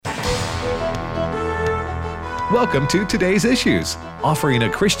Welcome to Today's Issues, offering a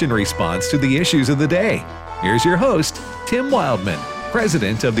Christian response to the issues of the day. Here's your host, Tim Wildman,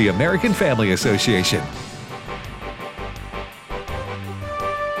 President of the American Family Association.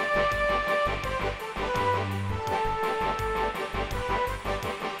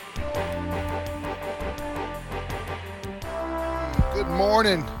 Good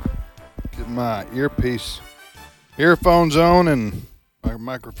morning. Get my earphones on and my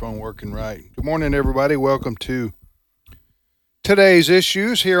microphone working right. Good morning, everybody. Welcome to Today's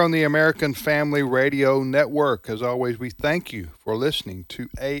Issues here on the American Family Radio Network. As always, we thank you for listening to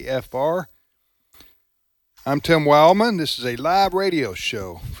AFR. I'm Tim Wildman. This is a live radio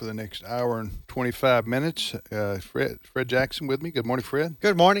show for the next hour and 25 minutes. Fred Jackson with me. Good morning, Fred.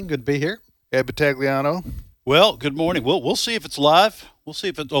 Good morning. Good to be here. Ed Battagliano. Well, good morning. We'll see if it's live. We'll see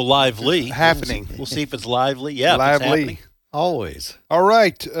if it's lively. Happening. We'll see if it's lively. Yeah, lively. If it's happening. Always. All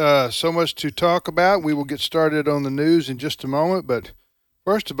right. So much to talk about. We will get started on the news in just a moment. But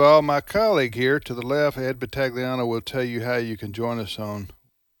first of all, my colleague here to the left, Ed Battagliano, will tell you how you can join us on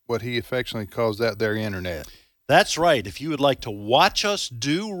what he affectionately calls their internet. That's right. If you would like to watch us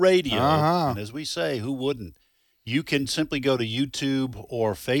do radio, and as we say, who wouldn't? You can simply go to YouTube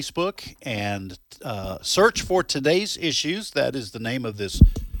or Facebook and search for Today's Issues. That is the name of this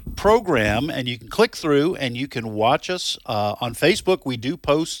program, and you can click through and you can watch us. On Facebook, we do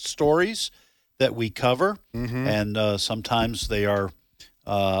post stories that we cover, and sometimes they are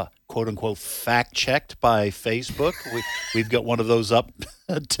quote-unquote fact-checked by Facebook. We've got one of those up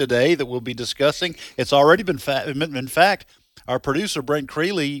today that we'll be discussing. It's already been in fact, our producer, Brent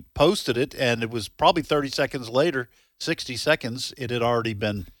Creeley, posted it, and it was probably 30 seconds later, 60 seconds, it had already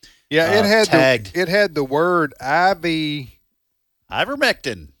been tagged. It had the word ivermectin.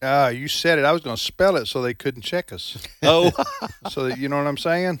 You said it. I was going to spell it so they couldn't check us. Oh. So that, you know what I'm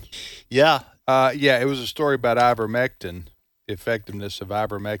saying? Yeah. It was a story about ivermectin, the effectiveness of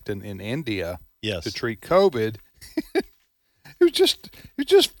ivermectin in India to treat COVID. It was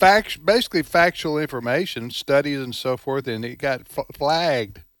just basically factual information, studies and so forth, and it got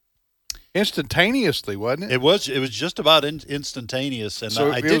flagged instantaneously, wasn't it? It was just about instantaneous, and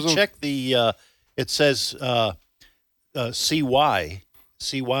so I did check the. It says see why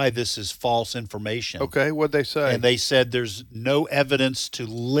this is false information. Okay, what'd they say? And they said there's no evidence to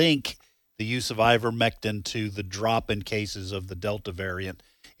link the use of ivermectin to the drop in cases of the Delta variant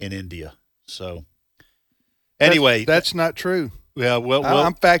in India. So. Anyway, that's not true. Yeah, well,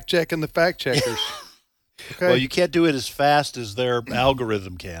 I'm fact checking the fact checkers. Okay. Well, you can't do it as fast as their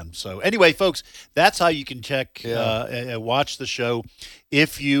algorithm can. So, anyway, folks, that's how you can check, watch the show.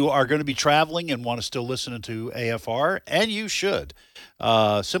 If you are going to be traveling and want to still listen to AFR, and you should,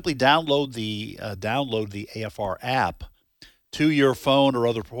 simply download the AFR app to your phone or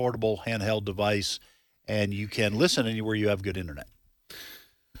other portable handheld device, and you can listen anywhere you have good internet.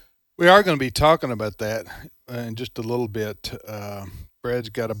 We are going to be talking about that in just a little bit. Fred's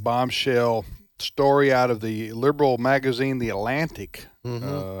got a bombshell story out of the liberal magazine, The Atlantic,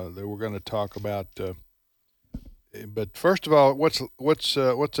 that we're going to talk about. But first of all, what's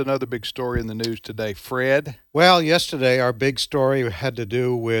another big story in the news today, Fred? Well, yesterday our big story had to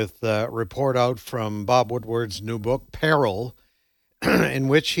do with a report out from Bob Woodward's new book, Peril, in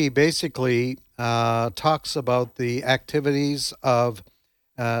which he basically talks about the activities of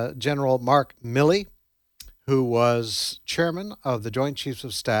General Mark Milley, who was chairman of the Joint Chiefs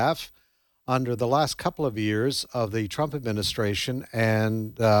of Staff under the last couple of years of the Trump administration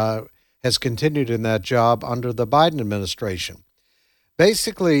and has continued in that job under the Biden administration.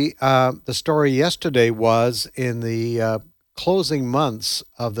 Basically, the story yesterday was in the closing months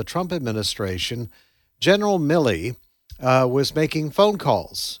of the Trump administration, General Milley was making phone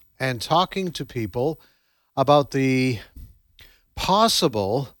calls and talking to people about the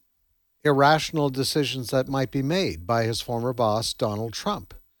possible irrational decisions that might be made by his former boss, Donald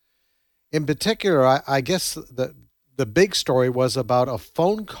Trump. In particular, I guess the big story was about a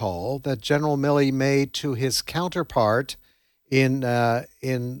phone call that General Milley made to his counterpart in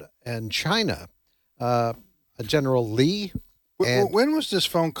China, General Lee. When was this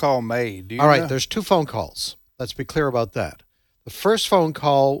phone call made? Do you know? Right, there's two phone calls. Let's be clear about that. The first phone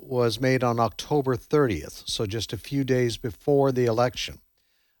call was made on October 30th, so just a few days before the election.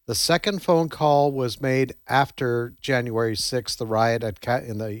 The second phone call was made after January 6th, the riot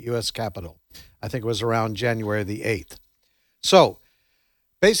in the U.S. Capitol. I think it was around January the 8th. So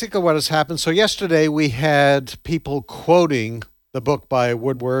basically what has happened, so yesterday we had people quoting the book by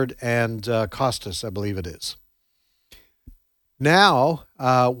Woodward and Costas, I believe it is. Now,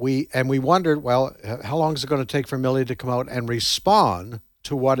 we wondered, well, how long is it going to take for Milley to come out and respond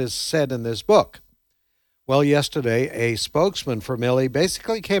to what is said in this book? Well, yesterday, a spokesman for Milley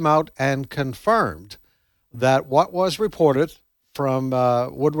basically came out and confirmed that what was reported from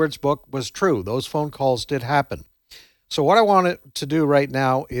Woodward's book was true. Those phone calls did happen. So what I wanted to do right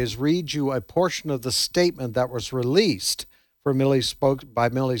now is read you a portion of the statement that was released by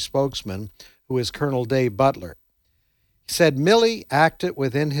Milley's spokesman, who is Colonel Dave Butler. He said Milley acted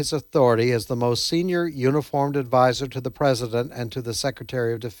within his authority as the most senior uniformed advisor to the President and to the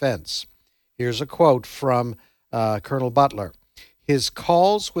Secretary of Defense. Here's a quote from Colonel Butler. His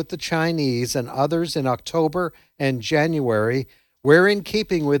calls with the Chinese and others in October and January were in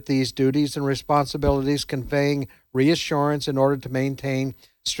keeping with these duties and responsibilities, conveying reassurance in order to maintain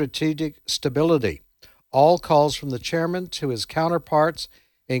strategic stability. All calls from the chairman to his counterparts,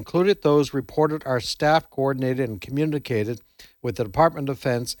 included those reported, are staff coordinated and communicated with the Department of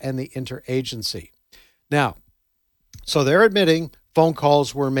Defense and the interagency. Now, so they're admitting phone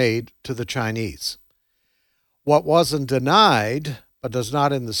calls were made to the Chinese. What wasn't denied, but does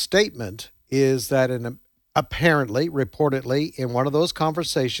not in the statement, is that apparently, reportedly, in one of those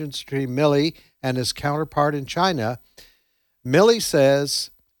conversations between Milley and his counterpart in China, Milley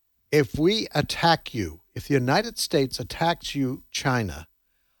says, if we attack you, if the United States attacks you, China,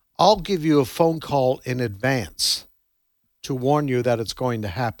 I'll give you a phone call in advance to warn you that it's going to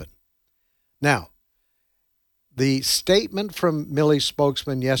happen. Now, the statement from Milley's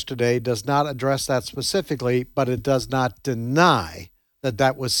spokesman yesterday does not address that specifically, but it does not deny that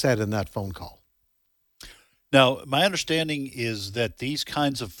that was said in that phone call. Now, my understanding is that these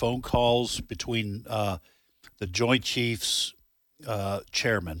kinds of phone calls between the Joint Chiefs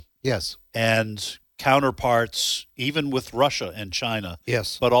chairman, yes, and counterparts, even with Russia and China,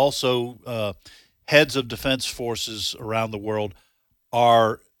 yes, but also heads of defense forces around the world,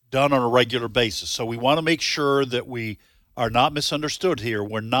 are done on a regular basis. So we want to make sure that we are not misunderstood here.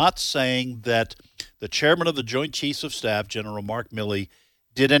 We're not saying that the chairman of the Joint Chiefs of Staff, General Mark Milley,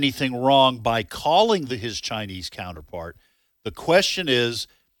 did anything wrong by calling his Chinese counterpart. The question is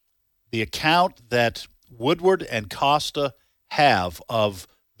the account that Woodward and Costa have of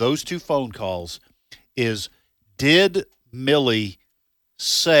those two phone calls is, did Milley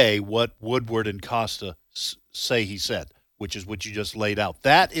say what Woodward and Costa say he said, which is what you just laid out?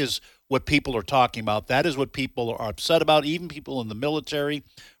 That is what people are talking about. That is what people are upset about, even people in the military,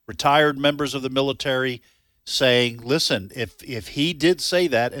 retired members of the military, saying, listen, if he did say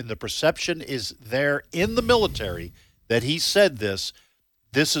that and the perception is there in the military that he said this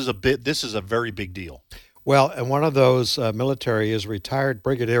is a very big deal. Well, and one of those military is retired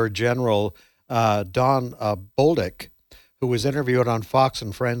Brigadier General Don Bolduc, who was interviewed on Fox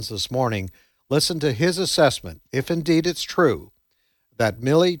and Friends this morning. Listen to his assessment, if indeed it's true, that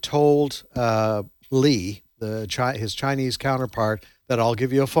Milley told Lee, his Chinese counterpart, that I'll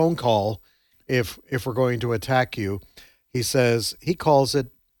give you a phone call if we're going to attack you. He says he calls it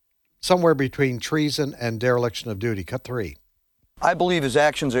somewhere between treason and dereliction of duty. Cut 3. I believe his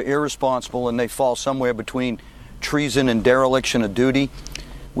actions are irresponsible and they fall somewhere between treason and dereliction of duty.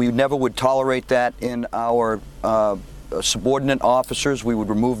 We never would tolerate that in our subordinate officers. We would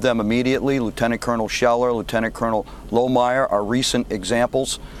remove them immediately. Lieutenant Colonel Scheller, Lieutenant Colonel Lohmeyer are recent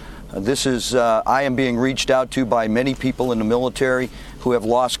examples. I am being reached out to by many people in the military who have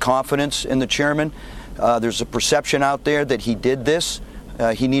lost confidence in the chairman. There's a perception out there that he did this.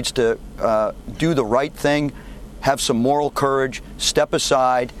 He needs to do the right thing, have some moral courage, step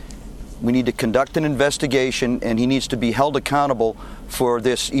aside. We need to conduct an investigation, and he needs to be held accountable for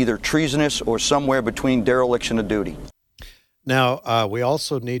this either treasonous or somewhere between dereliction of duty. Now, we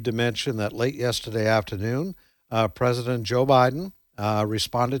also need to mention that late yesterday afternoon, President Joe Biden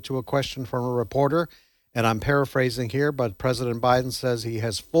responded to a question from a reporter, and I'm paraphrasing here, but President Biden says he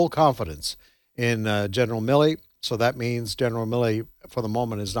has full confidence in General Milley, so that means General Milley, for the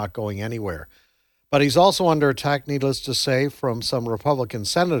moment, is not going anywhere. But he's also under attack, needless to say, from some Republican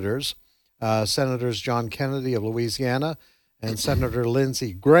senators, Senators John Kennedy of Louisiana and Senator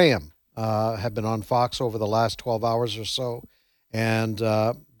Lindsey Graham have been on Fox over the last 12 hours or so, and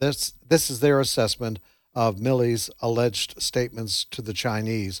this is their assessment of Milley's alleged statements to the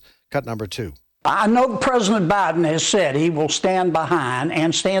Chinese. Cut number 2. I know President Biden has said he will stand behind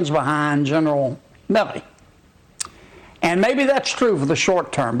and stands behind General Milley. And maybe that's true for the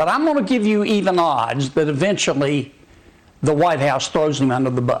short term, but I'm going to give you even odds that eventually the White House throws him under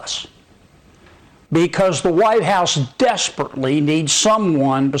the bus. Because the White House desperately needs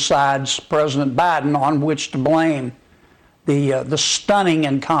someone besides President Biden on which to blame the stunning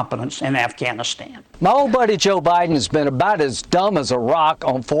incompetence in Afghanistan. My old buddy Joe Biden has been about as dumb as a rock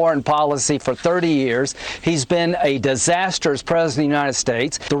on foreign policy for 30 years. He's been a disaster as president of the United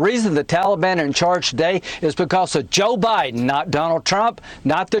States. The reason the Taliban are in charge today is because of Joe Biden, not Donald Trump,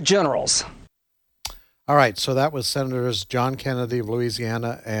 not the generals. All right, so that was Senators John Kennedy of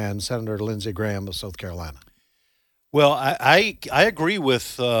Louisiana and Senator Lindsey Graham of South Carolina. Well, I agree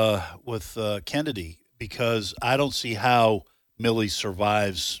with Kennedy, because I don't see how Milley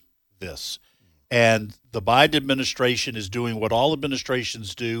survives this. And the Biden administration is doing what all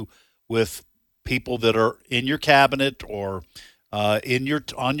administrations do with people that are in your cabinet or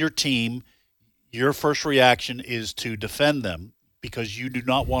on your team. Your first reaction is to defend them, because you do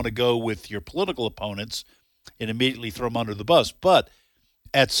not want to go with your political opponents and immediately throw them under the bus. But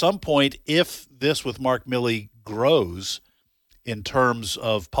at some point, if this with Mark Milley grows in terms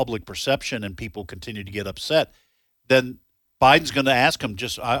of public perception and people continue to get upset, then Biden's going to ask him,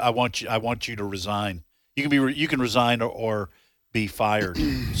 I want you to resign. You can resign or be fired.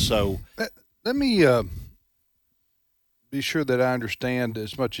 So let me be sure that I understand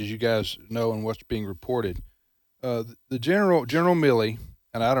as much as you guys know and what's being reported. The General Milley,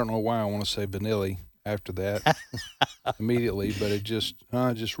 and I don't know why I want to say Vanilli after that immediately, but it just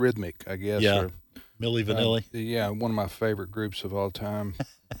rhythmic, I guess. Yeah. Or, Milley Vanilli. Yeah, one of my favorite groups of all time.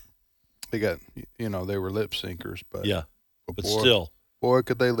 They got, they were lip syncers, but yeah, but still, boy,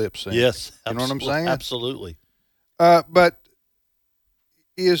 could they lip sync. Yes, you know what I'm saying? Absolutely. But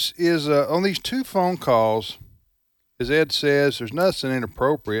is on these two phone calls, as Ed says, there's nothing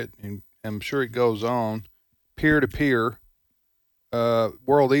inappropriate, and I'm sure it goes on, peer to peer,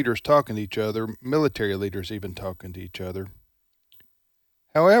 world leaders talking to each other, military leaders even talking to each other.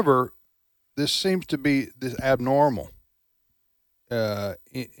 However, this seems to be this abnormal.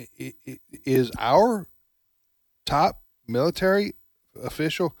 Is our top military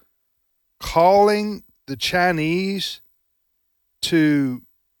official calling the Chinese to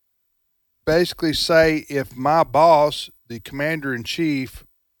basically say, if my boss, the commander-in-chief,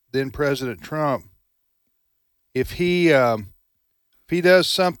 then President Trump, if he does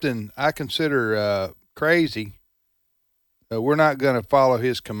something I consider crazy, we're not going to follow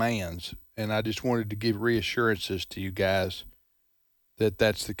his commands? And I just wanted to give reassurances to you guys that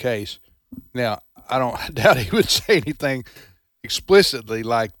that's the case. Now, I doubt he would say anything explicitly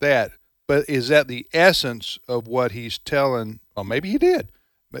like that, but is that the essence of what he's telling? Well, maybe he did,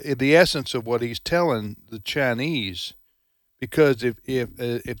 but the essence of what he's telling the Chinese, because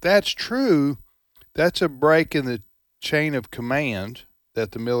if that's true, that's a break in the chain of command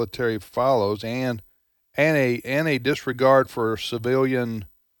that the military follows, and a disregard for civilian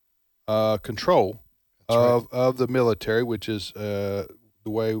control of the military, which is the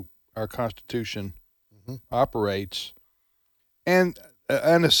way our Constitution operates. And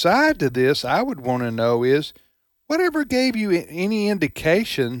an aside to this, I would want to know is, whatever gave you any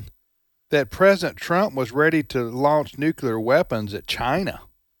indication that President Trump was ready to launch nuclear weapons at China?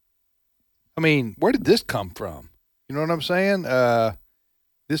 I mean, where did this come from? You know what I'm saying?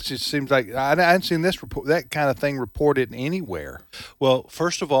 This just seems like I hadn't seen that kind of thing reported anywhere. Well,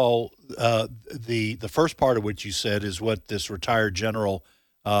 first of all, the first part of what you said is what this retired general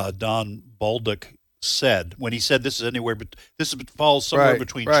Don Bolduc said when he said this falls somewhere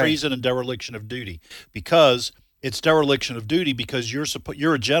between treason and dereliction of duty, because it's dereliction of duty because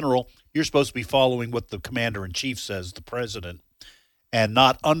you're a general. You're supposed to be following what the commander-in-chief says, the president, and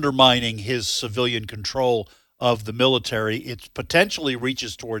not undermining his civilian control of the military. It potentially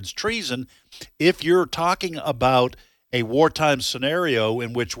reaches towards treason if you're talking about a wartime scenario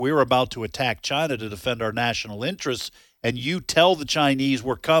in which we're about to attack China to defend our national interests, and you tell the Chinese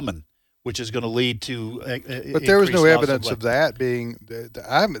we're coming, which is going to lead to but there was no evidence of that being.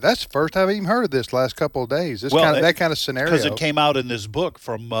 That's the first time I've even heard of this last couple of days. That kind of scenario, because it came out in this book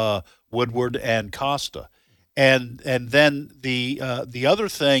from Woodward and Costa, and then the other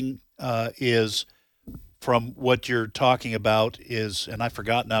thing is, from what you're talking about is, and I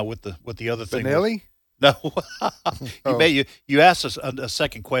forgot now what the other thing Vanilli? No, you asked us a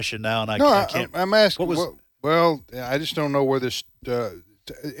second question now, and I can't. I'm asking. Well, I just don't know where this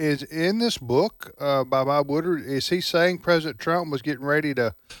is in this book by Bob Woodward. Is he saying President Trump was getting ready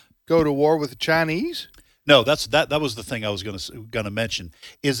to go to war with the Chinese? No, that was the thing I was going to mention.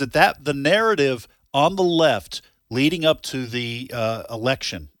 Is that the narrative on the left leading up to the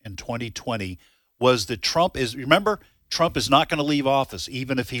election in 2020 was that Trump Trump is not going to leave office,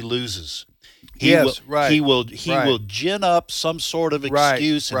 even if he loses. He will gin up some sort of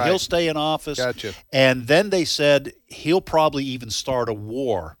excuse, and he'll stay in office. Gotcha. And then they said he'll probably even start a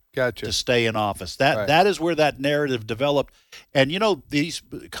war to stay in office. That is where that narrative developed. And, these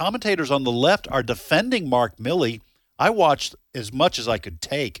commentators on the left are defending Mark Milley. I watched as much as I could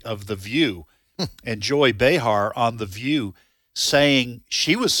take of The View and Joy Behar on The View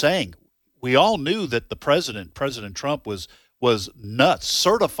she was saying, we all knew that the President Trump was nuts,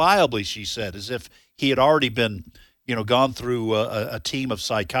 certifiably, she said, as if he had already been, gone through a team of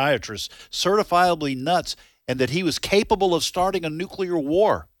psychiatrists, certifiably nuts, and that he was capable of starting a nuclear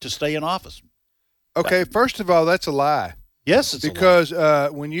war to stay in office. Okay, first of all, that's a lie. Yes, it's because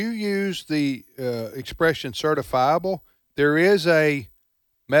when you use the expression certifiable, there is a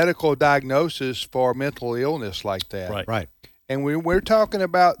medical diagnosis for mental illness like that. Right. And we're talking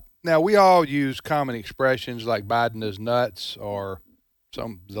about, now we all use common expressions like Biden is nuts, or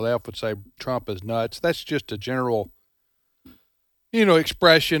the left would say Trump is nuts. That's just a general,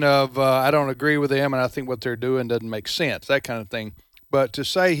 expression of I don't agree with them and I think what they're doing doesn't make sense, that kind of thing. But to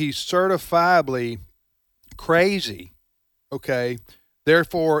say he's certifiably crazy, okay,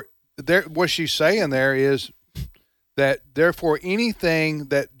 therefore, what she's saying there is that therefore anything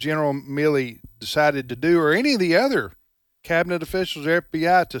that General Milley decided to do, or any of the other cabinet officials, or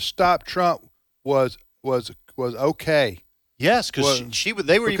FBI, to stop Trump was okay. Yes, because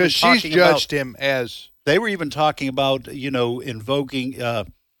they were even she's talking judged him as. They were even talking about invoking the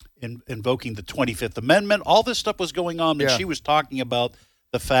 25th Amendment. All this stuff was going on, and she was talking about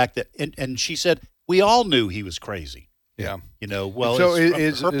the fact that, and she said we all knew he was crazy. Yeah. Well, so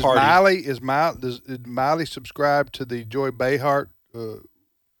her party. Did Milley subscribe to the Joy Behar?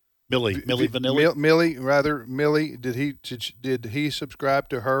 Milley, did he subscribe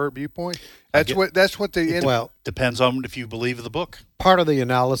to her viewpoint? That's what the depends on if you believe the book. Part of the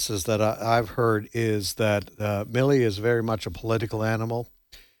analysis that I've heard is that Milley is very much a political animal,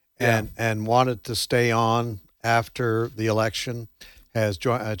 and wanted to stay on after the election as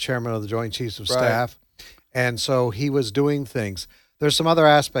chairman of the Joint Chiefs of Staff, and so he was doing things. There's some other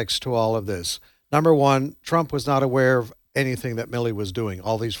aspects to all of this. Number one, Trump was not aware of anything that Milley was doing,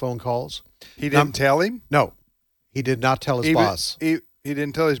 all these phone calls. He didn't tell him? No, he did not tell his boss. He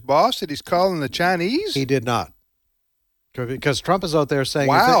didn't tell his boss that he's calling the Chinese? He did not. Because Trump is out there saying,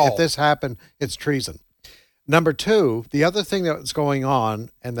 if this happened, it's treason. Number two, the other thing that's going on,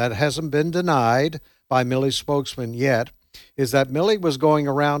 and that hasn't been denied by Milley's spokesman yet, is that Milley was going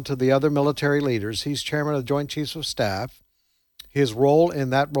around to the other military leaders. He's chairman of the Joint Chiefs of Staff. His role in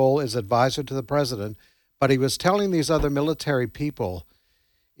that role is advisor to the president. But he was telling these other military people,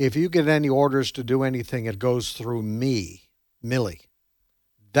 if you get any orders to do anything, it goes through me, Milley.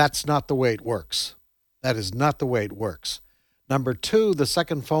 That's not the way it works. That is not the way it works. Number two, the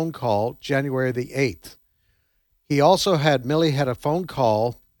second phone call, January the 8th. Milley had a phone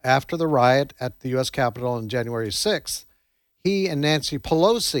call after the riot at the U.S. Capitol on January 6th. He and Nancy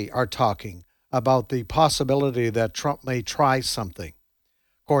Pelosi are talking about the possibility that Trump may try something.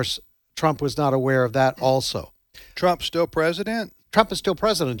 Of course, Trump was not aware of that also. Trump's still president? Trump is still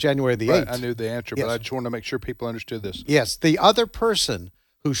president January the 8th. I knew the answer, but I just wanted to make sure people understood this. Yes. The other person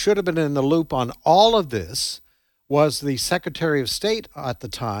who should have been in the loop on all of this was the Secretary of State at the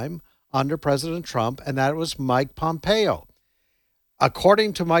time under President Trump, and that was Mike Pompeo.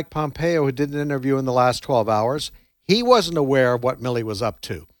 According to Mike Pompeo, who did an interview in the last 12 hours, he wasn't aware of what Milley was up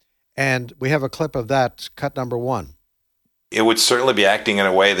to. And we have a clip of that, cut number 1. It would certainly be acting in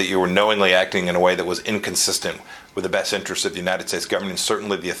a way that you were knowingly acting in a way that was inconsistent with the best interests of the United States government, and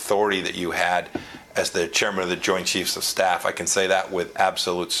certainly the authority that you had as the chairman of the Joint Chiefs of Staff. I can say that with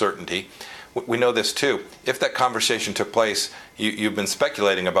absolute certainty. We know this too. If that conversation took place, you've been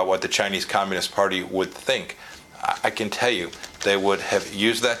speculating about what the Chinese Communist Party would think. I can tell you they would have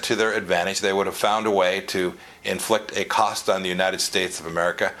used that to their advantage. They would have found a way to inflict a cost on the United States of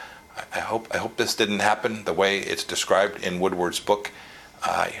America. I hope this didn't happen the way it's described in Woodward's book.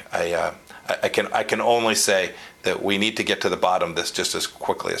 I can only say that we need to get to the bottom of this just as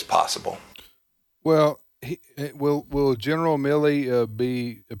quickly as possible. Well, will General Milley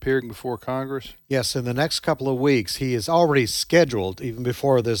be appearing before Congress? Yes, in the next couple of weeks. He is already scheduled, even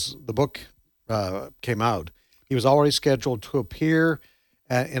before the book came out. He was already scheduled to appear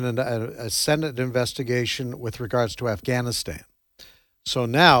in a Senate investigation with regards to Afghanistan. So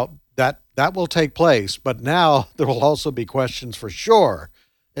now that will take place, but now there will also be questions for sure,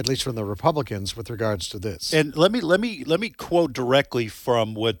 at least from the Republicans, with regards to this. And let me quote directly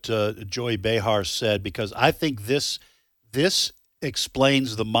from what Joy Behar said, because I think this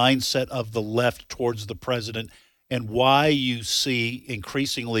explains the mindset of the left towards the president and why you see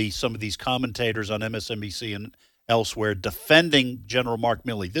increasingly some of these commentators on MSNBC and elsewhere defending General Mark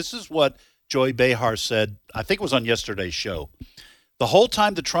Milley. This is what Joy Behar said, I think it was on yesterday's show. The whole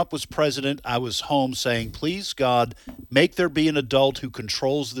time that Trump was president, I was home saying, please, God, make there be an adult who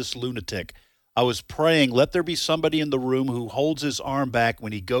controls this lunatic. I was praying, let there be somebody in the room who holds his arm back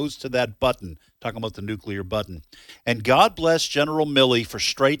when he goes to that button, talking about the nuclear button. And God bless General Milley for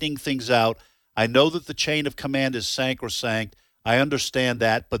straightening things out. I know that the chain of command is sacrosanct. I understand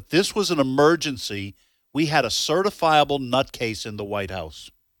that. But this was an emergency. We had a certifiable nutcase in the White House.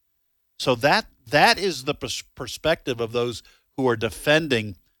 So that is the perspective of those who are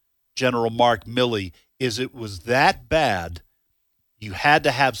defending General Mark Milley, is it was that bad, you had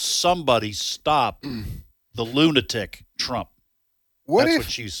to have somebody stop the lunatic Trump. That's what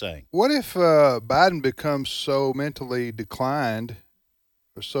she's saying. What if Biden becomes so mentally declined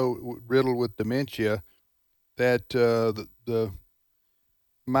or so riddled with dementia that the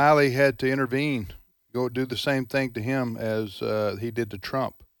Milley had to intervene, go do the same thing to him as he did to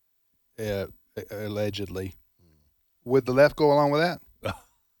Trump, allegedly? Would the left go along with that?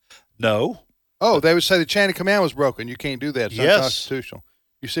 No. Oh, they would say the chain of command was broken. You can't do that. It's unconstitutional.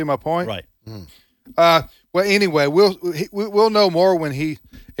 You see my point? Right. Well, anyway, we'll know more when he.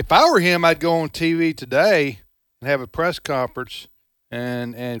 If I were him, I'd go on TV today and have a press conference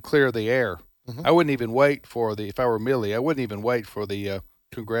and clear the air. Mm-hmm. I wouldn't even wait for if I were Milley, I wouldn't even wait for the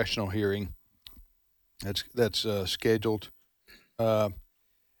congressional hearing that's scheduled.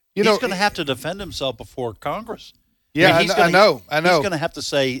 He's going to have to defend himself before Congress. Yeah, I know. He's going to have to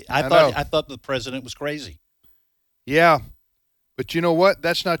say, I thought the president was crazy. Yeah, but you know what?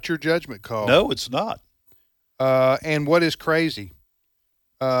 That's not your judgment call. No, it's not. And what is crazy?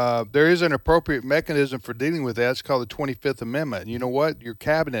 There is an appropriate mechanism for dealing with that. It's called the 25th Amendment. And you know what? Your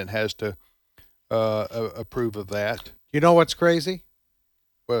cabinet has to approve of that. You know what's crazy?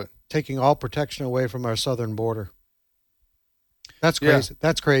 What? Taking all protection away from our southern border. That's crazy. Yeah.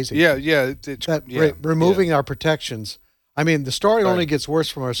 That's crazy. Yeah. Removing our protections. I mean, the story only gets worse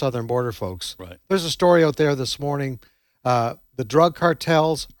from our southern border, folks. Right. There's a story out there this morning. The drug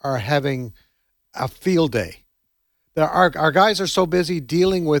cartels are having a field day. Our guys are so busy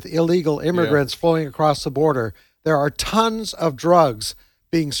dealing with illegal immigrants flowing across the border. There are tons of drugs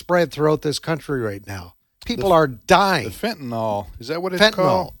being spread throughout this country right now. People are dying. The fentanyl. Is that what it's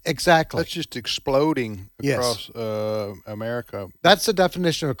called? Exactly. That's just exploding across America. That's the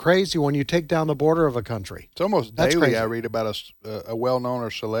definition of crazy when you take down the border of a country. It's almost daily I read about a well-known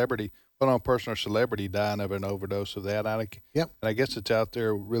person or celebrity dying of an overdose of that. And I guess it's out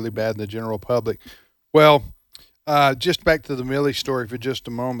there really bad in the general public. Well, just back to the Milley story for just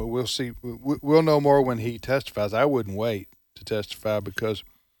a moment. We'll see. We'll know more when he testifies. I wouldn't wait to testify because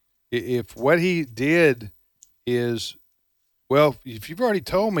if what he did is, well, if you've already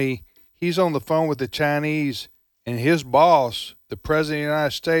told me he's on the phone with the Chinese and his boss, the President of the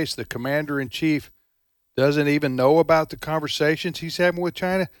United States, the Commander-in-Chief, doesn't even know about the conversations he's having with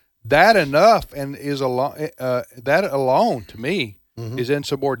China, that enough and that alone to me is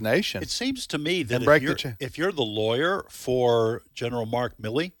insubordination. It seems to me that if you're the lawyer for General Mark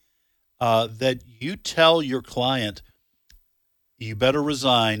Milley, that you tell your client, you better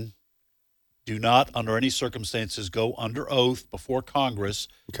resign. Do not, under any circumstances, go under oath before Congress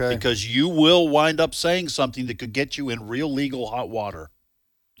because you will wind up saying something that could get you in real legal hot water.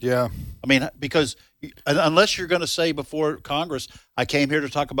 Yeah. I mean, because unless you're going to say before Congress, I came here to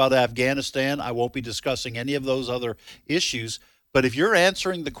talk about Afghanistan, I won't be discussing any of those other issues. But if you're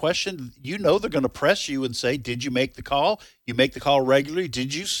answering the question, you know they're going to press you and say, did you make the call? You make the call regularly.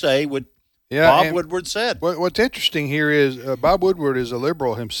 Did you say what Bob Woodward said? What's interesting here is Bob Woodward is a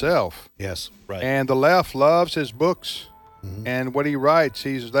liberal himself. Yes, right. And the left loves his books and what he writes.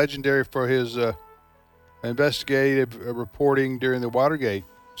 He's legendary for his investigative reporting during the Watergate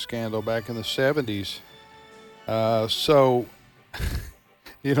scandal back in the 70s. So,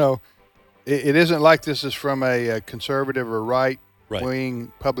 you know, it isn't like this is from a conservative or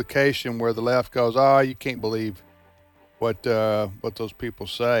right-wing publication where the left goes, you can't believe what those people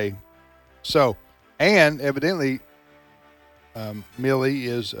say. So, and evidently, Milley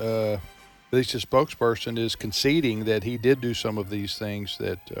is, at least his spokesperson, is conceding that he did do some of these things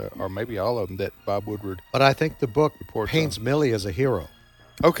that, or maybe all of them, that Bob Woodward. But I think the book paints Milley as a hero.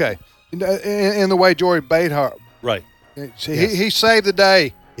 Okay. In the way Joy Behar. Right. He saved the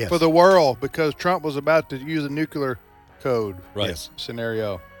day for the world because Trump was about to use a nuclear code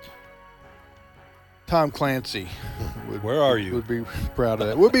scenario. Tom Clancy would be proud of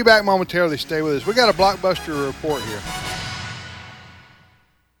that. We'll be back momentarily. Stay with us. We got a blockbuster report here.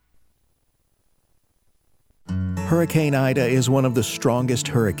 Hurricane Ida is one of the strongest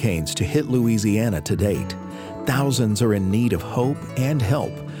hurricanes to hit Louisiana to date. Thousands are in need of hope and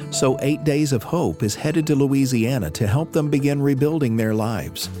help, so 8 Days of Hope is headed to Louisiana to help them begin rebuilding their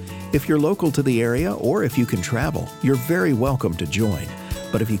lives. If you're local to the area or if you can travel, you're very welcome to join.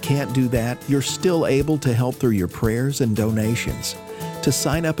 But if you can't do that, you're still able to help through your prayers and donations. To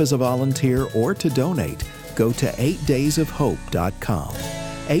sign up as a volunteer or to donate, go to 8daysofhope.com.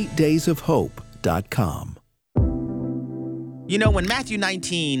 8daysofhope.com. You know, in Matthew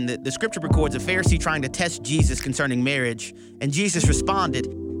 19, the scripture records a Pharisee trying to test Jesus concerning marriage, and Jesus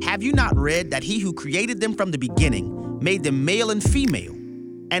responded, "Have you not read that he who created them from the beginning made them male and female?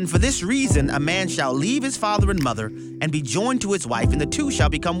 And for this reason a man shall leave his father and mother and be joined to his wife, and the two shall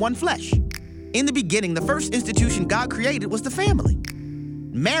become one flesh." In the beginning, the first institution God created was the family.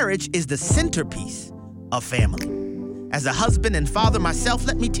 Marriage is the centerpiece of family. As a husband and father myself,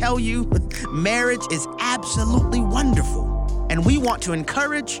 let me tell you, marriage is absolutely wonderful. And we want to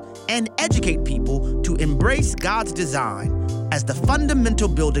encourage and educate people to embrace God's design as the fundamental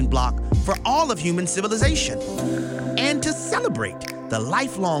building block for all of human civilization, and to celebrate the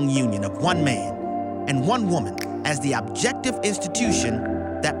lifelong union of one man and one woman as the objective institution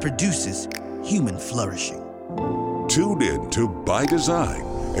that produces human flourishing. Tune in to By Design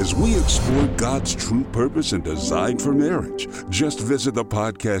as we explore God's true purpose and design for marriage. Just visit the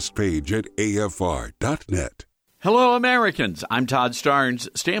podcast page at afr.net. Hello, Americans. I'm Todd Starnes.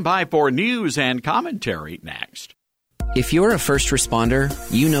 Stand by for news and commentary next. If you're a first responder,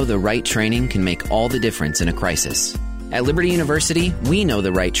 you know the right training can make all the difference in a crisis. At Liberty University, we know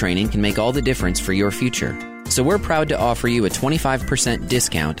the right training can make all the difference for your future. So we're proud to offer you a 25%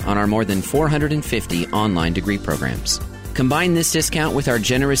 discount on our more than 450 online degree programs. Combine this discount with our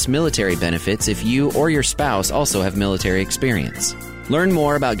generous military benefits if you or your spouse also have military experience. Learn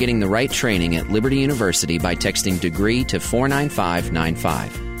more about getting the right training at Liberty University by texting DEGREE to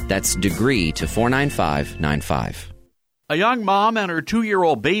 49595. That's DEGREE to 49595. A young mom and her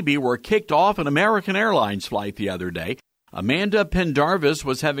 2-year-old baby were kicked off an American Airlines flight the other day. Amanda Pendarvis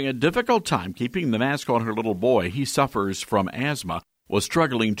was having a difficult time keeping the mask on her little boy. He suffers from asthma, was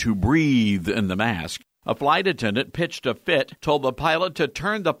struggling to breathe in the mask. A flight attendant pitched a fit, told the pilot to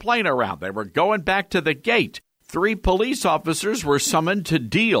turn the plane around. They were going back to the gate. 3 police officers were summoned to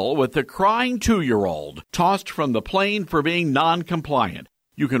deal with the crying 2-year-old, tossed from the plane for being non-compliant.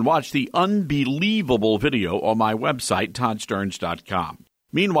 You can watch the unbelievable video on my website, toddsterns.com.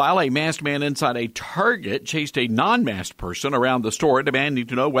 Meanwhile, a masked man inside a Target chased a non-masked person around the store, demanding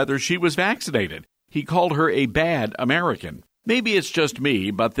to know whether she was vaccinated. He called her a bad American. Maybe it's just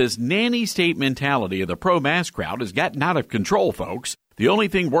me, but this nanny state mentality of the pro-mask crowd has gotten out of control, folks. The only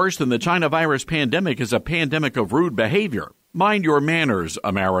thing worse than the China virus pandemic is a pandemic of rude behavior. Mind your manners,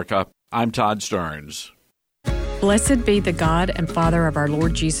 America. I'm Todd Stearns. Blessed be the God and Father of our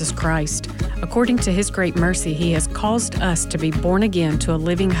Lord Jesus Christ. According to his great mercy, he has caused us to be born again to a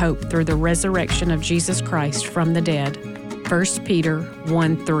living hope through the resurrection of Jesus Christ from the dead. 1 Peter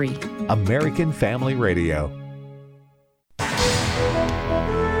 1:3. American Family Radio.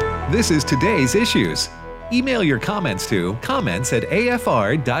 This is today's issues. Email your comments to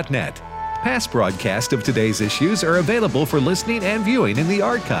comments@afr.net. Past broadcasts of today's issues are available for listening and viewing in the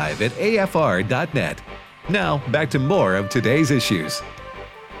archive at afr.net. Now, back to more of today's issues.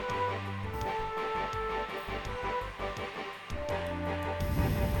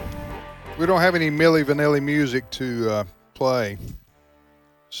 We don't have any Milli Vanilli music to play,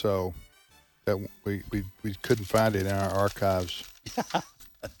 so that we couldn't find it in our archives.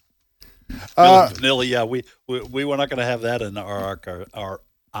 Vanilla, yeah, we were not going to have that in our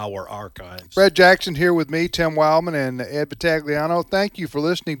archives. Fred Jackson here with me, Tim Wildman, and Ed Battagliano. Thank you for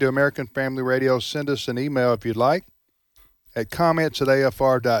listening to American Family Radio. Send us an email if you'd like at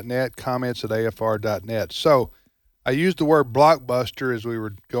comments@afr.net, comments@afr.net. So I used the word blockbuster as we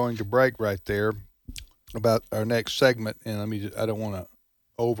were going to break right there about our next segment, and I don't want to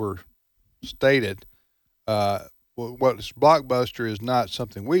overstate it. What's blockbuster is not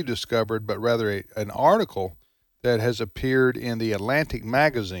something we've discovered, but rather an article that has appeared in the Atlantic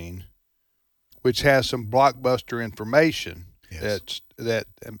magazine, which has some blockbuster information. Yes.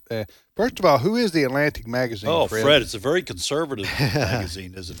 First of all, who is the Atlantic magazine? Oh, Fred, it's a very conservative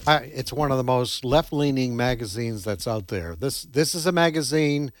magazine, isn't it? It's one of the most left-leaning magazines that's out there. This is a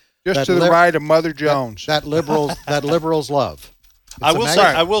magazine just to the right of Mother Jones that liberals love. I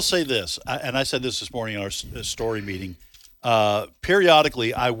will say this, and I said this morning in our story meeting.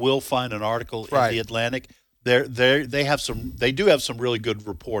 Periodically, I will find an article in the Atlantic. They do have some really good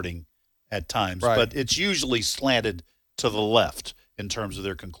reporting at times, but it's usually slanted to the left in terms of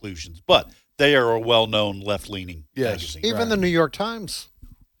their conclusions. But they are a well-known left-leaning magazine. Even the New York Times,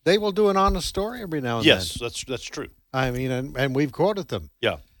 they will do an honest story every now and then. Yes, that's true. I mean, and we've quoted them.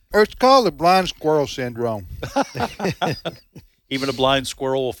 Yeah. It's called the blind squirrel syndrome. Even a blind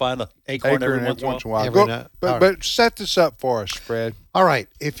squirrel will find an acorn every once in a while. But set this up for us, Fred. All right.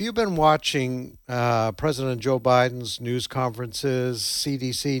 If you've been watching President Joe Biden's news conferences,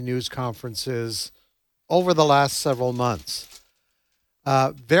 CDC news conferences over the last several months,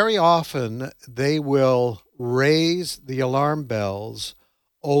 very often they will raise the alarm bells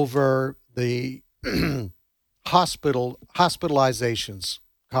over the hospitalizations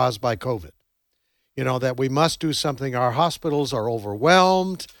caused by COVID. You know, that we must do something. Our hospitals are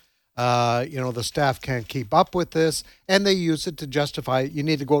overwhelmed. The staff can't keep up with this. And they use it to justify you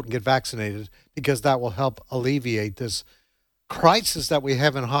need to go out and get vaccinated because that will help alleviate this crisis that we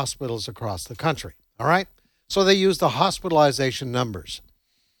have in hospitals across the country. All right? So they use the hospitalization numbers.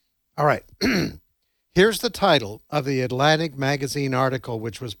 All right. Here's the title of the Atlantic magazine article,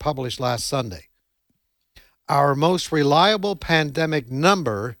 which was published last Sunday. Our most reliable pandemic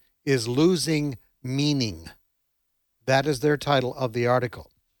number is losing meaning. That is their title of the article.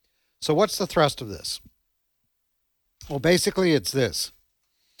 So what's the thrust of this? Well, basically it's this,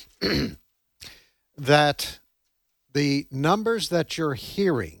 that the numbers that you're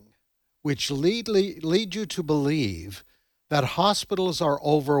hearing, which lead you to believe that hospitals are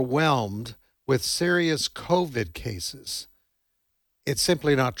overwhelmed with serious COVID cases, it's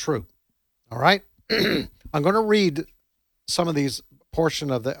simply not true. All right? I'm going to read some of these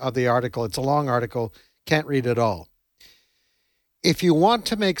portion of the article. It's a long article. Can't read it all. If you want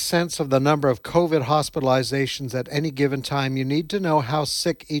to make sense of the number of COVID hospitalizations at any given time, you need to know how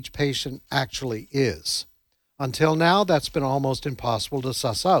sick each patient actually is. Until now, that's been almost impossible to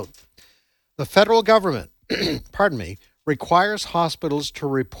suss out. The federal government, requires hospitals to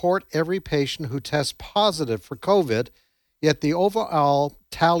report every patient who tests positive for COVID, yet the overall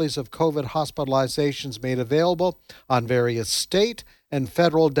tallies of COVID hospitalizations made available on various state and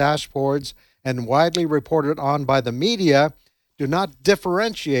federal dashboards and widely reported on by the media do not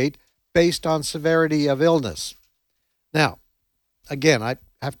differentiate based on severity of illness. Now, again, I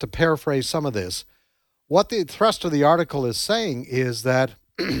have to paraphrase some of this. What the thrust of the article is saying is that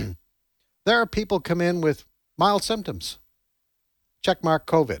there are people come in with mild symptoms. Checkmark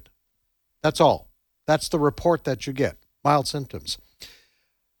COVID. That's all. That's the report that you get. Mild symptoms.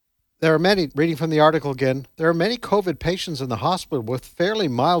 There are many, reading from the article again, there are many COVID patients in the hospital with fairly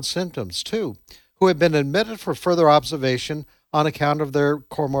mild symptoms too, who have been admitted for further observation on account of their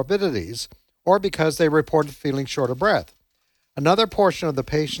comorbidities or because they reported feeling short of breath. Another portion of the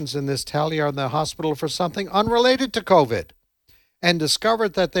patients in this tally are in the hospital for something unrelated to COVID and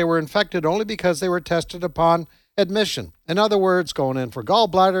discovered that they were infected only because they were tested upon admission. In other words, going in for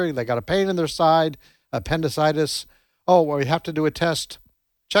gallbladder, they got a pain in their side, appendicitis. Oh, well, we have to do a test.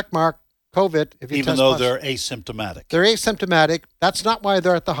 Check mark, COVID. If you even though they're asymptomatic. They're asymptomatic. That's not why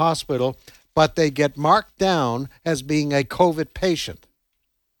they're at the hospital, but they get marked down as being a COVID patient.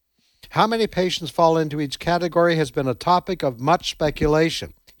 How many patients fall into each category has been a topic of much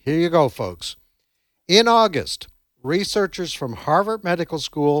speculation. Here you go, folks. In August, researchers from Harvard Medical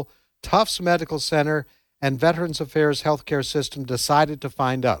School, Tufts Medical Center, and Veterans Affairs Healthcare System decided to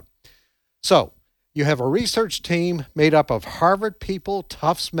find out. So, you have a research team made up of Harvard people,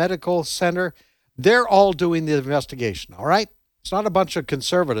 Tufts Medical Center. They're all doing the investigation, all right? It's not a bunch of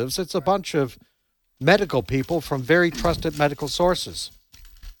conservatives. It's a bunch of medical people from very trusted medical sources.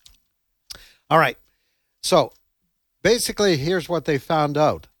 All right. So basically, here's what they found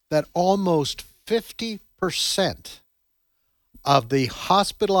out, that almost 50% of the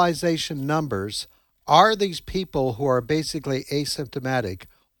hospitalization numbers are these people who are basically asymptomatic,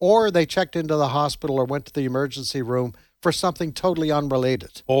 or they checked into the hospital or went to the emergency room for something totally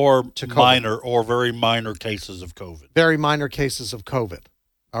unrelated. Or to minor or very minor cases of COVID. Very minor cases of COVID.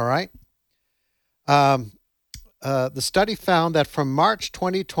 All right? The study found that from March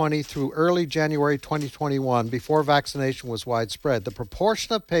 2020 through early January 2021, before vaccination was widespread, the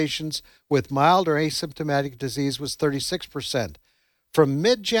proportion of patients with mild or asymptomatic disease was 36%. From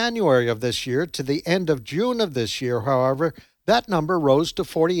mid-January of this year to the end of June of this year, however, that number rose to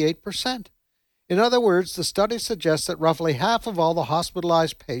 48%. In other words, the study suggests that roughly half of all the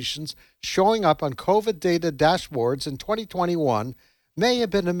hospitalized patients showing up on COVID data dashboards in 2021 may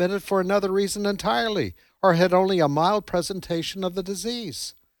have been admitted for another reason entirely, or had only a mild presentation of the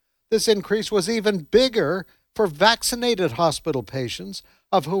disease. This increase was even bigger for vaccinated hospital patients,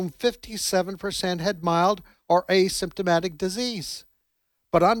 of whom 57% had mild or asymptomatic disease.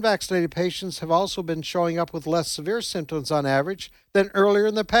 But unvaccinated patients have also been showing up with less severe symptoms on average than earlier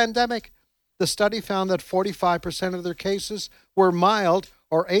in the pandemic. The study found that 45% of their cases were mild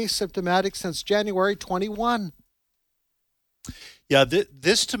or asymptomatic since January 21. Yeah,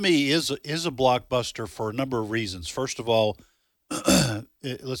 this to me is a blockbuster for a number of reasons. First of all,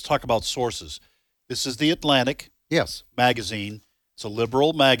 let's talk about sources. This is the Atlantic magazine. It's a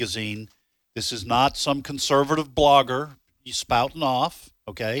liberal magazine. This is not some conservative blogger spouting off,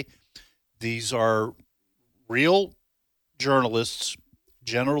 okay? These are real journalists,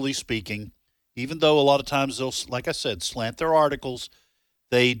 generally speaking, even though a lot of times they'll, like I said, slant their articles.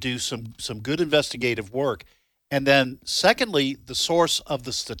 They do some good investigative work. And then secondly, the source of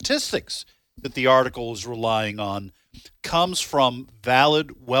the statistics that the article is relying on comes from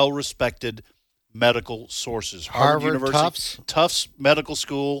valid, well-respected medical sources. Harvard University, Tufts Medical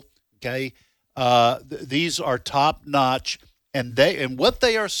School, okay? These are top-notch, and what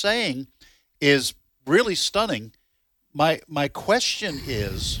they are saying is really stunning. My question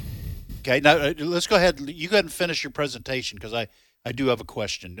is, okay, now let's go ahead. You go ahead and finish your presentation because I do have a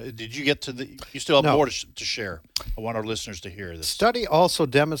question. Did you get to you still have more to share? I want our listeners to hear this. Study also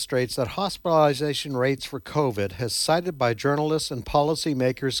demonstrates that hospitalization rates for COVID, as cited by journalists and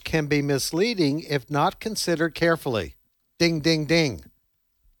policymakers, can be misleading if not considered carefully. Ding, ding, ding.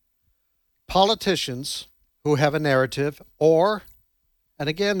 Politicians who have a narrative and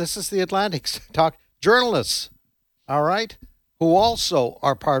again, this is the Atlantic's talk, journalists, all right, who also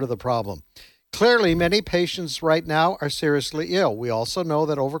are part of the problem. Clearly, many patients right now are seriously ill. We also know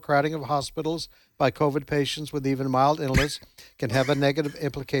that overcrowding of hospitals by COVID patients with even mild illness can have a negative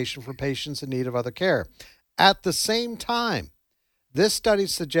implication for patients in need of other care. At the same time, this study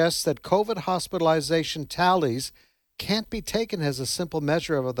suggests that COVID hospitalization tallies can't be taken as a simple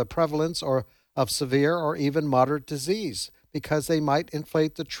measure of the prevalence or of severe or even moderate disease because they might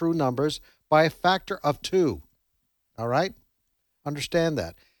inflate the true numbers by a factor of 2. All right? Understand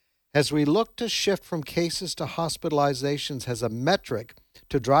that. As we look to shift from cases to hospitalizations as a metric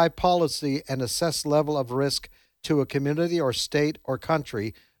to drive policy and assess level of risk to a community or state or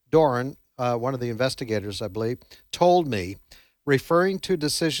country, Doran, one of the investigators, I believe, told me, referring to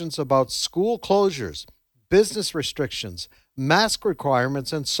decisions about school closures, business restrictions, mask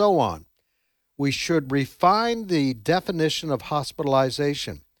requirements, and so on, we should refine the definition of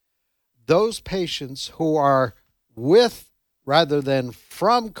hospitalization. Those patients who are with rather than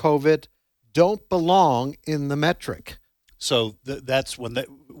from COVID don't belong in the metric. So that's when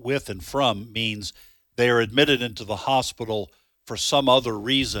with and from means they are admitted into the hospital for some other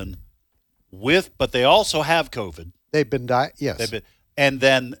reason but they also have COVID. They've been yes. And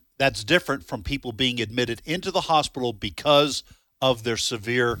then that's different from people being admitted into the hospital because of their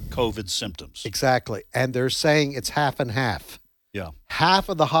severe COVID symptoms. Exactly. And they're saying it's half and half. Yeah. Half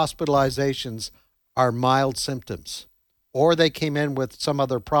of the hospitalizations are mild symptoms. Or they came in with some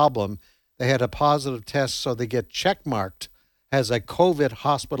other problem. They had a positive test, so they get checkmarked as a COVID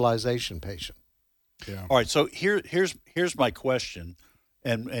hospitalization patient. Yeah. All right. So here's my question,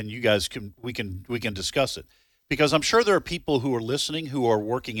 and you guys we can discuss it because I'm sure there are people who are listening who are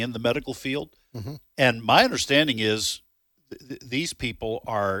working in the medical field, and my understanding is these people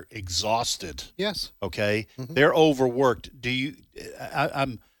are exhausted. Yes. Okay. They're overworked.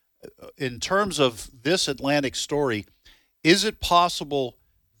 I'm in terms of this Atlantic story. Is it possible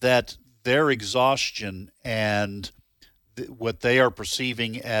that their exhaustion and what they are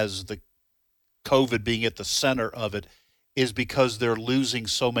perceiving as the COVID being at the center of it is because they're losing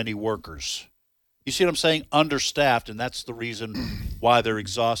so many workers? You see what I'm saying? Understaffed, and that's the reason why they're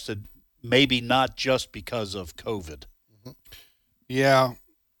exhausted, maybe not just because of COVID. Yeah.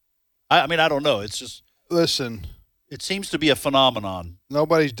 I mean, I don't know. It's just... Listen. It seems to be a phenomenon.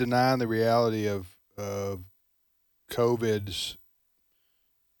 Nobody's denying the reality of COVID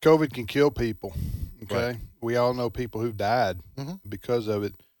can kill people. Okay. Right. We all know people who've died because of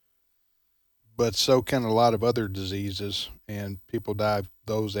it, but so can a lot of other diseases, and people die of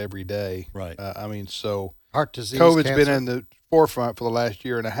those every day. Right. I mean, so heart disease, COVID's cancer. been in the forefront for the last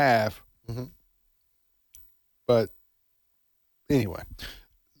year and a half. But anyway,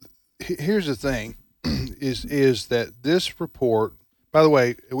 here's the thing is that this report, by the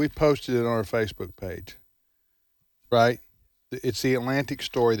way, we posted it on our Facebook page. Right? It's the Atlantic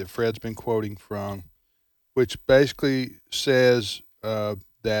story that Fred's been quoting from, which basically says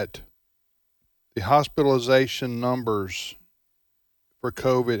that the hospitalization numbers for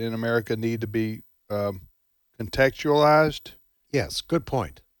COVID in America need to be contextualized. Yes, good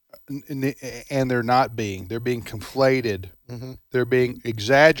point. And they're not being. They're being conflated. They're being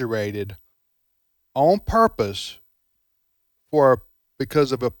exaggerated on purpose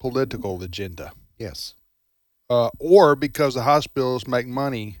because of a political agenda. Yes. Or because the hospitals make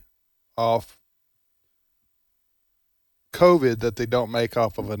money off COVID that they don't make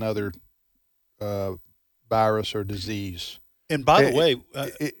off of another virus or disease. And by the way,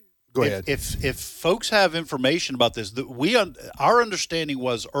 go ahead. If folks have information about this, our understanding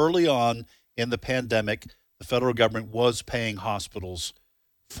was early on in the pandemic, the federal government was paying hospitals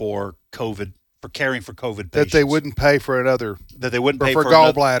for COVID, for caring for COVID patients. That they wouldn't pay for another. That they wouldn't pay for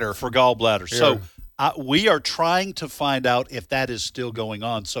gallbladder. For Yeah. gallbladder. So we are trying to find out if that is still going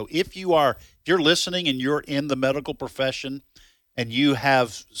on. So if you're listening and you're in the medical profession and you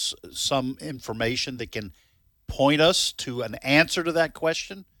have some information that can point us to an answer to that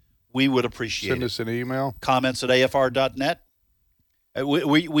question, we would appreciate it. Send us an email. Comments@afr.net.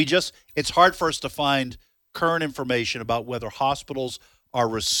 We just, it's hard for us to find current information about whether hospitals are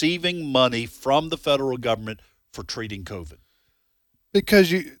receiving money from the federal government for treating COVID.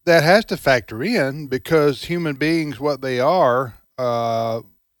 Because that has to factor in, because human beings, what they are,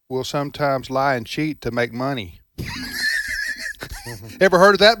 will sometimes lie and cheat to make money. Ever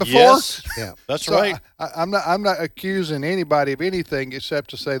heard of that before? Yes, yeah, that's so right. I'm not accusing anybody of anything except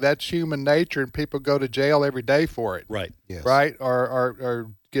to say that's human nature, and people go to jail every day for it. Right. Yes. Right.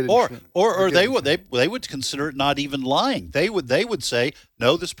 Or get or they would consider it not even lying. They would say,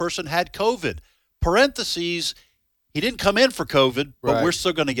 no, this person had COVID. Parentheses, he didn't come in for COVID, but Right. we're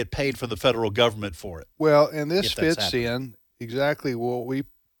still going to get paid from the federal government for it. Well, and this if that's fits happening. in exactly what we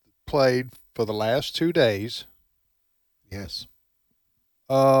played for the last 2 days. Yes.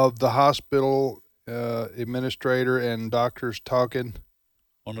 Of the hospital administrator and doctors talking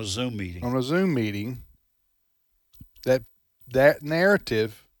on a Zoom meeting. That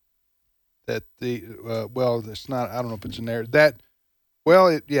narrative that it's not. I don't know if it's a narrative.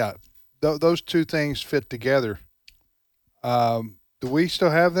 Those two things fit together. Do we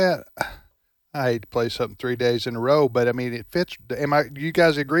still have that? I hate to play something 3 days in a row, but I mean, it fits. Do you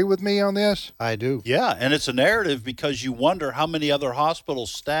guys agree with me on this? I do. Yeah, and it's a narrative because you wonder how many other hospital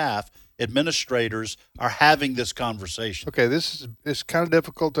staff, administrators are having this conversation. Okay, it's kind of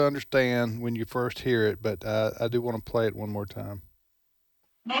difficult to understand when you first hear it, but I do want to play it one more time.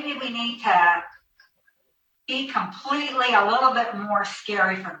 Maybe we need to be completely a little bit more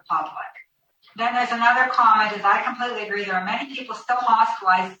scary for the public. Then there's another comment, is I completely agree. There are many people still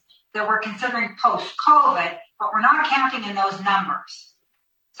hospitalized that we're considering post-COVID, but we're not counting in those numbers.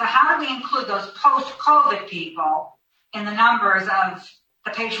 So how do we include those post-COVID people in the numbers of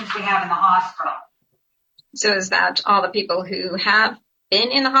the patients we have in the hospital? So is that all the people who have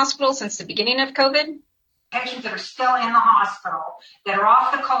been in the hospital since the beginning of COVID? Patients that are still in the hospital, that are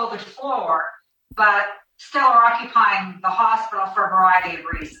off the COVID floor, but still are occupying the hospital for a variety of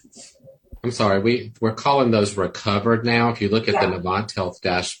reasons. I'm sorry, we're calling those recovered now. If you look at the Novant Health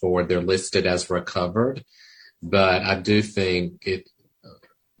dashboard, they're listed as recovered. But I do think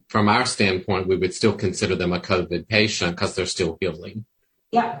from our standpoint, we would still consider them a COVID patient because they're still healing.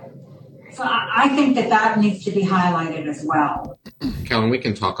 Yeah. So I think that needs to be highlighted as well. Kellen, we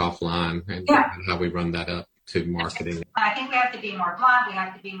can talk offline and how we run that up to marketing. I think we have to be more blunt. We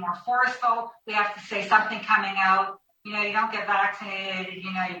have to be more forceful. We have to say something coming out. You don't get vaccinated,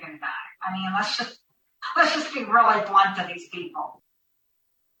 you're going to die. I mean, let's just be really blunt to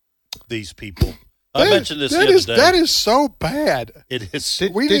these people. I mentioned this the other day. That is so bad. It is.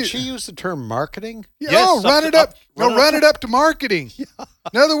 Did she use the term marketing? Yeah, yes, run it up to marketing. Yeah.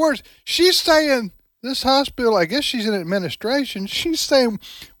 In other words, she's saying this hospital, I guess she's in administration, she's saying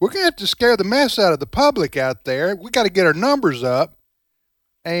we're going to have to scare the mess out of the public out there. We got to get our numbers up.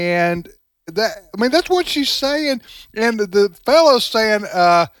 And that's what she's saying. And the fellow's saying,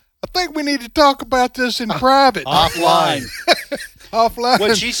 I think we need to talk about this in private. Offline. Offline.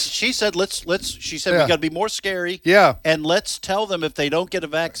 Well, she said she said we got to be more scary. Yeah. And let's tell them if they don't get a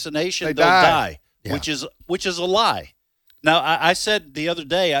vaccination, they'll die. Yeah. Which is a lie. Now, I said the other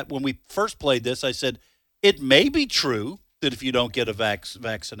day when we first played this, I said it may be true that if you don't get a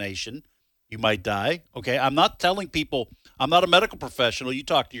vaccination, you might die. Okay, I'm not telling people, I'm not a medical professional. You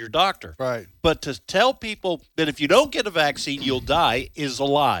talk to your doctor. Right. But to tell people that if you don't get a vaccine, you'll die is a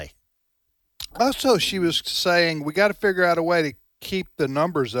lie. Also, she was saying we got to figure out a way to keep the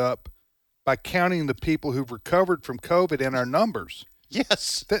numbers up by counting the people who've recovered from COVID in our numbers.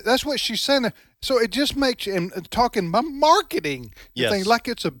 Yes. That's what she's saying. So it just makes, and talking marketing, thing, like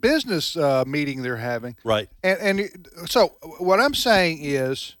it's a business meeting they're having. Right. And so what I'm saying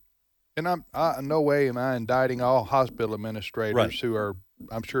is, and I'm no way am I indicting all hospital administrators who are,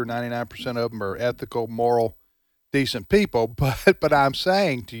 I'm sure 99% of them are ethical, moral, decent people. But I'm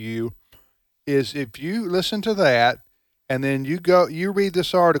saying to you is if you listen to that And then you read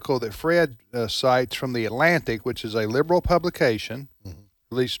this article that Fred cites from The Atlantic, which is a liberal publication, at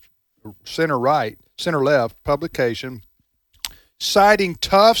least center-left publication, citing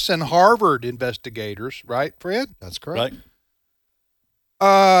Tufts and Harvard investigators, right, Fred? That's correct.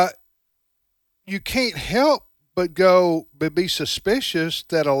 Right. You can't help but be suspicious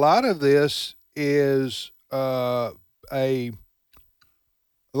that a lot of this is a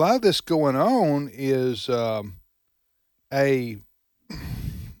lot of this going on is a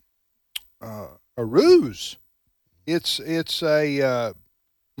ruse. It's a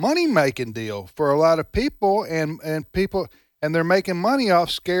money-making deal for a lot of people, and they're making money off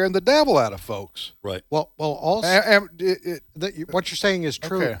scaring the devil out of folks. Right. Well, also, what you're saying is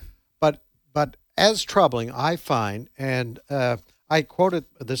true, okay. but as troubling, I find, and I quoted,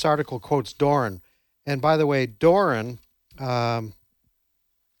 this article quotes Doran, and by the way, Doran,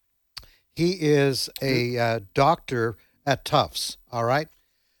 he is a doctor at Tufts, all right?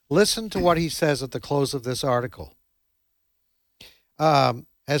 Listen to what he says at the close of this article.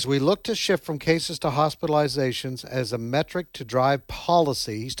 As we look to shift from cases to hospitalizations as a metric to drive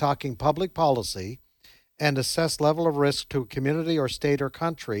policy, he's talking public policy, and assess level of risk to a community or state or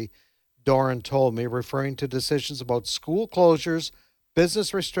country, Doran told me, referring to decisions about school closures,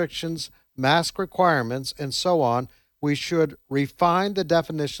 business restrictions, mask requirements, and so on, we should refine the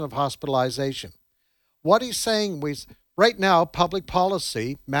definition of hospitalization. What he's saying, right now, public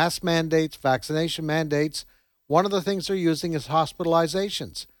policy, mask mandates, vaccination mandates, one of the things they're using is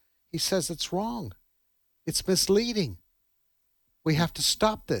hospitalizations. He says it's wrong. It's misleading. We have to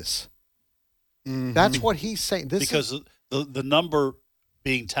stop this. Mm-hmm. That's what he's saying. Because the number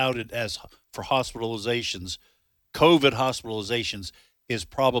being touted as for hospitalizations, COVID hospitalizations, is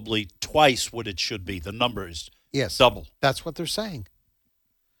probably twice what it should be. The number is double. That's what they're saying.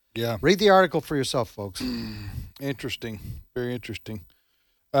 Yeah. Read the article for yourself, folks. Interesting. Very interesting.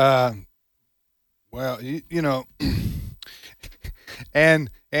 Well, you know, and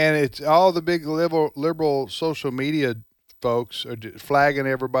it's all the big liberal social media folks are flagging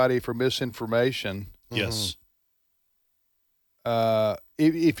everybody for misinformation. Yes.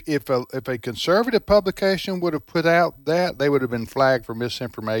 If a conservative publication would have put out that, they would have been flagged for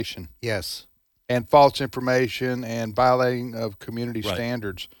misinformation. Yes. And false information and violating of community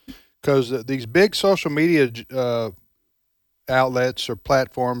standards. Because these big social media outlets or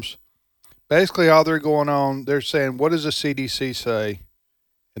platforms, basically all they're going on, they're saying, what does the CDC say?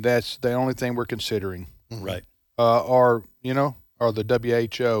 And that's the only thing we're considering. Right. Or the WHO.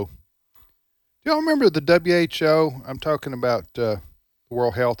 Do y'all remember the WHO? I'm talking about the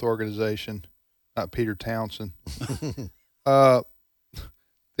World Health Organization, not Peter Townsend. The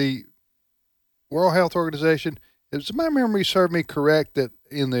World Health Organization, is my memory serve me correct that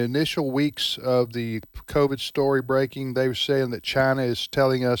in the initial weeks of the COVID story breaking, they were saying that China is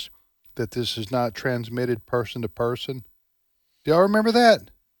telling us that this is not transmitted person to person? Do y'all remember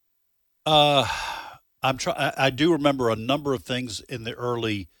that? I do remember a number of things in the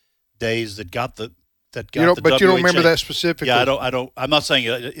early days that got the But you don't remember that specifically. Yeah, I don't. I'm not saying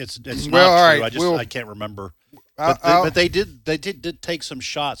it's not well, all true. Right, I can't remember. But they did take some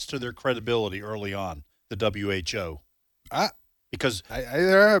shots to their credibility early on, the WHO. Because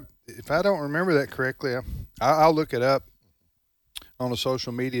if I don't remember that correctly, I'll look it up on a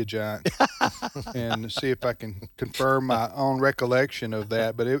social media giant and see if I can confirm my own recollection of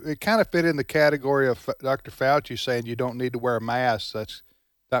that. But it kind of fit in the category of Dr. Fauci saying you don't need to wear a mask. That's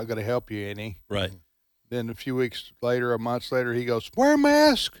not going to help you any. Right. Then a few weeks later, or months later, he goes, wear a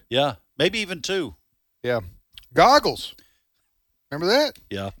mask. Yeah, maybe even two. Yeah. Goggles. Remember that?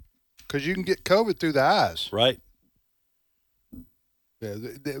 Yeah. Because you can get COVID through the eyes. Right. Yeah,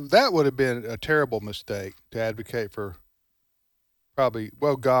 that would have been a terrible mistake to advocate for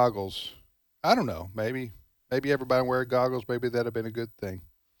goggles. I don't know. Maybe everybody wear goggles. Maybe that would have been a good thing.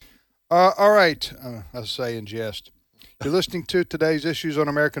 All right. I say in jest. You're listening to today's Issues on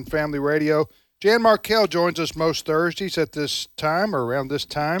American Family Radio. Jan Markell joins us most Thursdays at this time or around this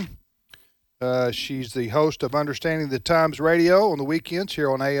time. She's the host of Understanding the Times Radio on the weekends here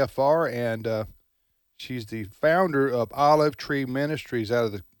on AFR, and she's the founder of Olive Tree Ministries out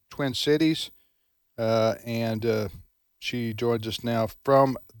of the Twin Cities, and she joins us now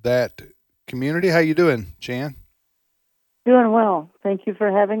from that community. How you doing, Jan? Doing well. Thank you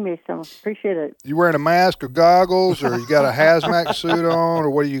for having me. So appreciate it. You wearing a mask or goggles, or you got a hazmat suit on, or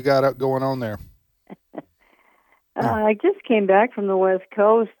what do you got going on there? I just came back from the West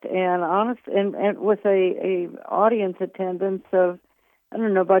Coast, and and with a audience attendance of, I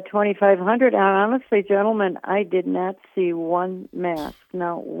don't know, about 2,500. And honestly, gentlemen, I did not see one mask,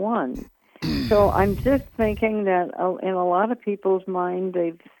 not one. So I'm just thinking that in a lot of people's mind,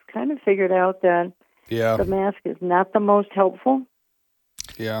 they've kind of figured out that the mask is not the most helpful.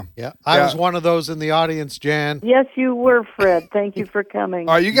 Yeah. I was one of those in the audience, Jan. Yes, you were, Fred. Thank you for coming.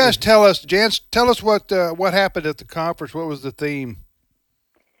 All right, you guys tell us, Jan, tell us what happened at the conference. What was the theme?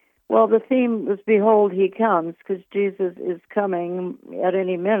 Well, the theme was Behold, He Comes, because Jesus is coming at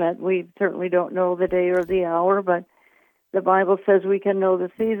any minute. We certainly don't know the day or the hour, but the Bible says we can know the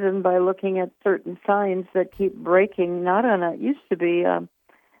season by looking at certain signs that keep breaking, it used to be on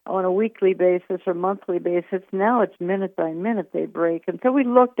a weekly basis or monthly basis. Now it's minute by minute they break. And so we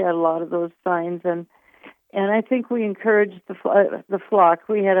looked at a lot of those signs, and I think we encouraged the flock.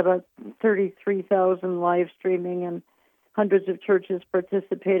 We had about 33,000 live streaming and hundreds of churches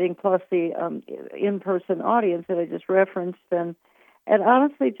participating, plus the in-person audience that I just referenced. And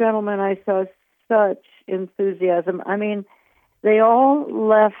honestly, gentlemen, I saw such enthusiasm. I mean, they all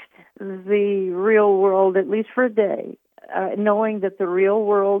left the real world, at least for a day, knowing that the real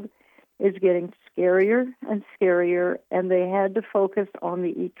world is getting scarier and scarier, and they had to focus on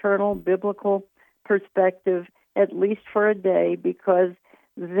the eternal biblical perspective, at least for a day, because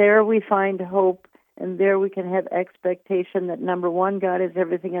there we find hope, and there we can have expectation that, number one, God has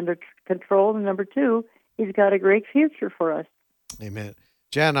everything under control, and number two, He's got a great future for us. Amen.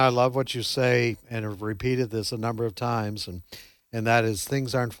 Jan, I love what you say, and have repeated this a number of times, and that is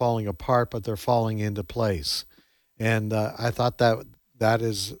things aren't falling apart, but they're falling into place. And I thought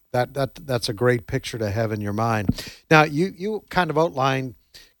that's a great picture to have in your mind. Now, you kind of outlined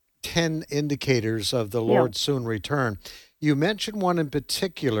 10 indicators of the Lord's soon return. You mentioned one in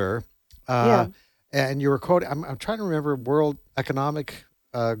particular, and you were quoting, I'm trying to remember, World Economic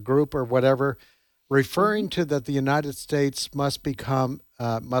Group or whatever, referring to that the United States must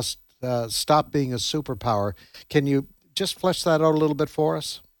stop being a superpower. Can you just flesh that out a little bit for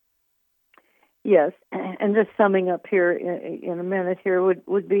us? Yes, and just summing up here in a minute here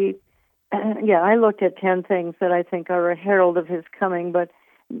would be, I looked at 10 things that I think are a herald of His coming, but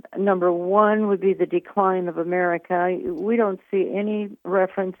number one would be the decline of America. We don't see any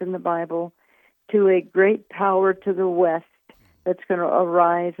reference in the Bible to a great power to the west that's going to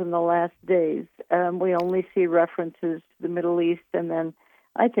arise in the last days. We only see references to the Middle East, and then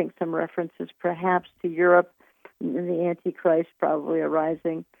I think some references perhaps to Europe, and the Antichrist probably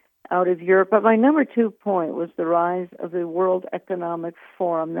arising out of Europe. But my number 2 point was the rise of the World Economic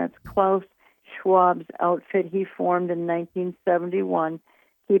Forum. That's Klaus Schwab's outfit. He formed in 1971.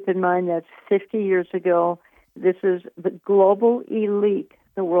 Keep in mind that's 50 years ago. This is the global elite,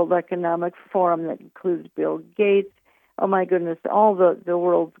 the World Economic Forum, that includes Bill Gates. Oh my goodness, all the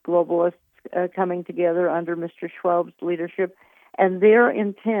world's globalists coming together under Mr. Schwab's leadership. And their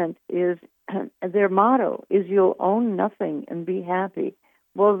intent is, their motto is, you'll own nothing and be happy.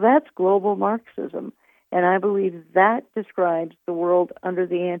 Well, that's global Marxism. And I believe that describes the world under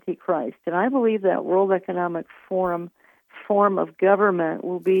the Antichrist. And I believe that World Economic Forum form of government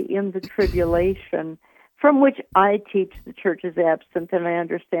will be in the tribulation, from which I teach the church is absent, and I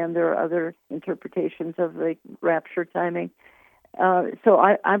understand there are other interpretations of the rapture timing. So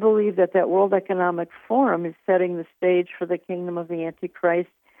I believe that World Economic Forum is setting the stage for the kingdom of the Antichrist,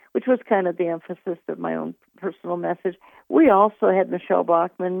 which was kind of the emphasis of my own personal message. We also had Michelle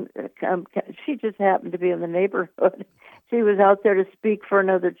Bachmann. She just happened to be in the neighborhood. She was out there to speak for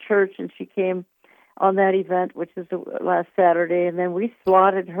another church, and she came on that event, which is last Saturday, and then we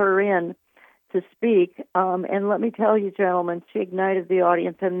slotted her in to speak. And let me tell you, gentlemen, she ignited the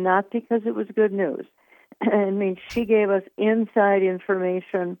audience, and not because it was good news. I mean, she gave us inside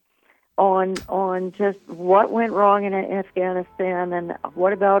information on just what went wrong in Afghanistan and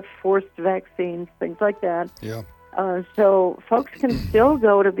what about forced vaccines, things like that. Yeah. So folks can still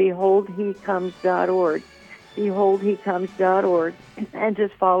go to beholdhecomes.org, beholdhecomes.org, and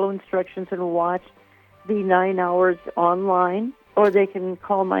just follow instructions and watch the 9 hours online, or they can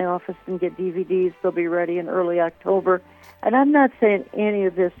call my office and get DVDs. They'll be ready in early October. And I'm not saying any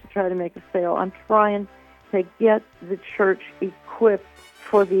of this to try to make a sale. I'm trying to get the church equipped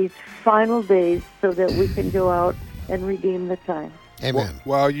for these final days so that we can go out and redeem the time. Amen.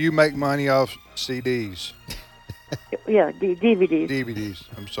 While you make money off CDs. Yeah, DVDs. DVDs.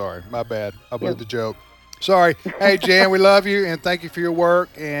 I'm sorry. My bad. I blew the joke. Sorry. Hey, Jan, we love you, and thank you for your work.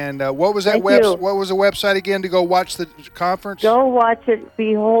 And what was that what was the website again to go watch the conference? Go watch it,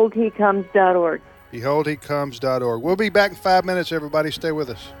 beholdhecomes.org. Beholdhecomes.org. We'll be back in 5 minutes, everybody. Stay with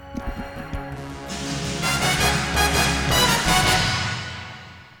us.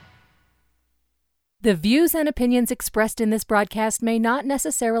 The views and opinions expressed in this broadcast may not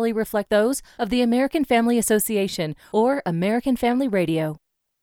necessarily reflect those of the American Family Association or American Family Radio.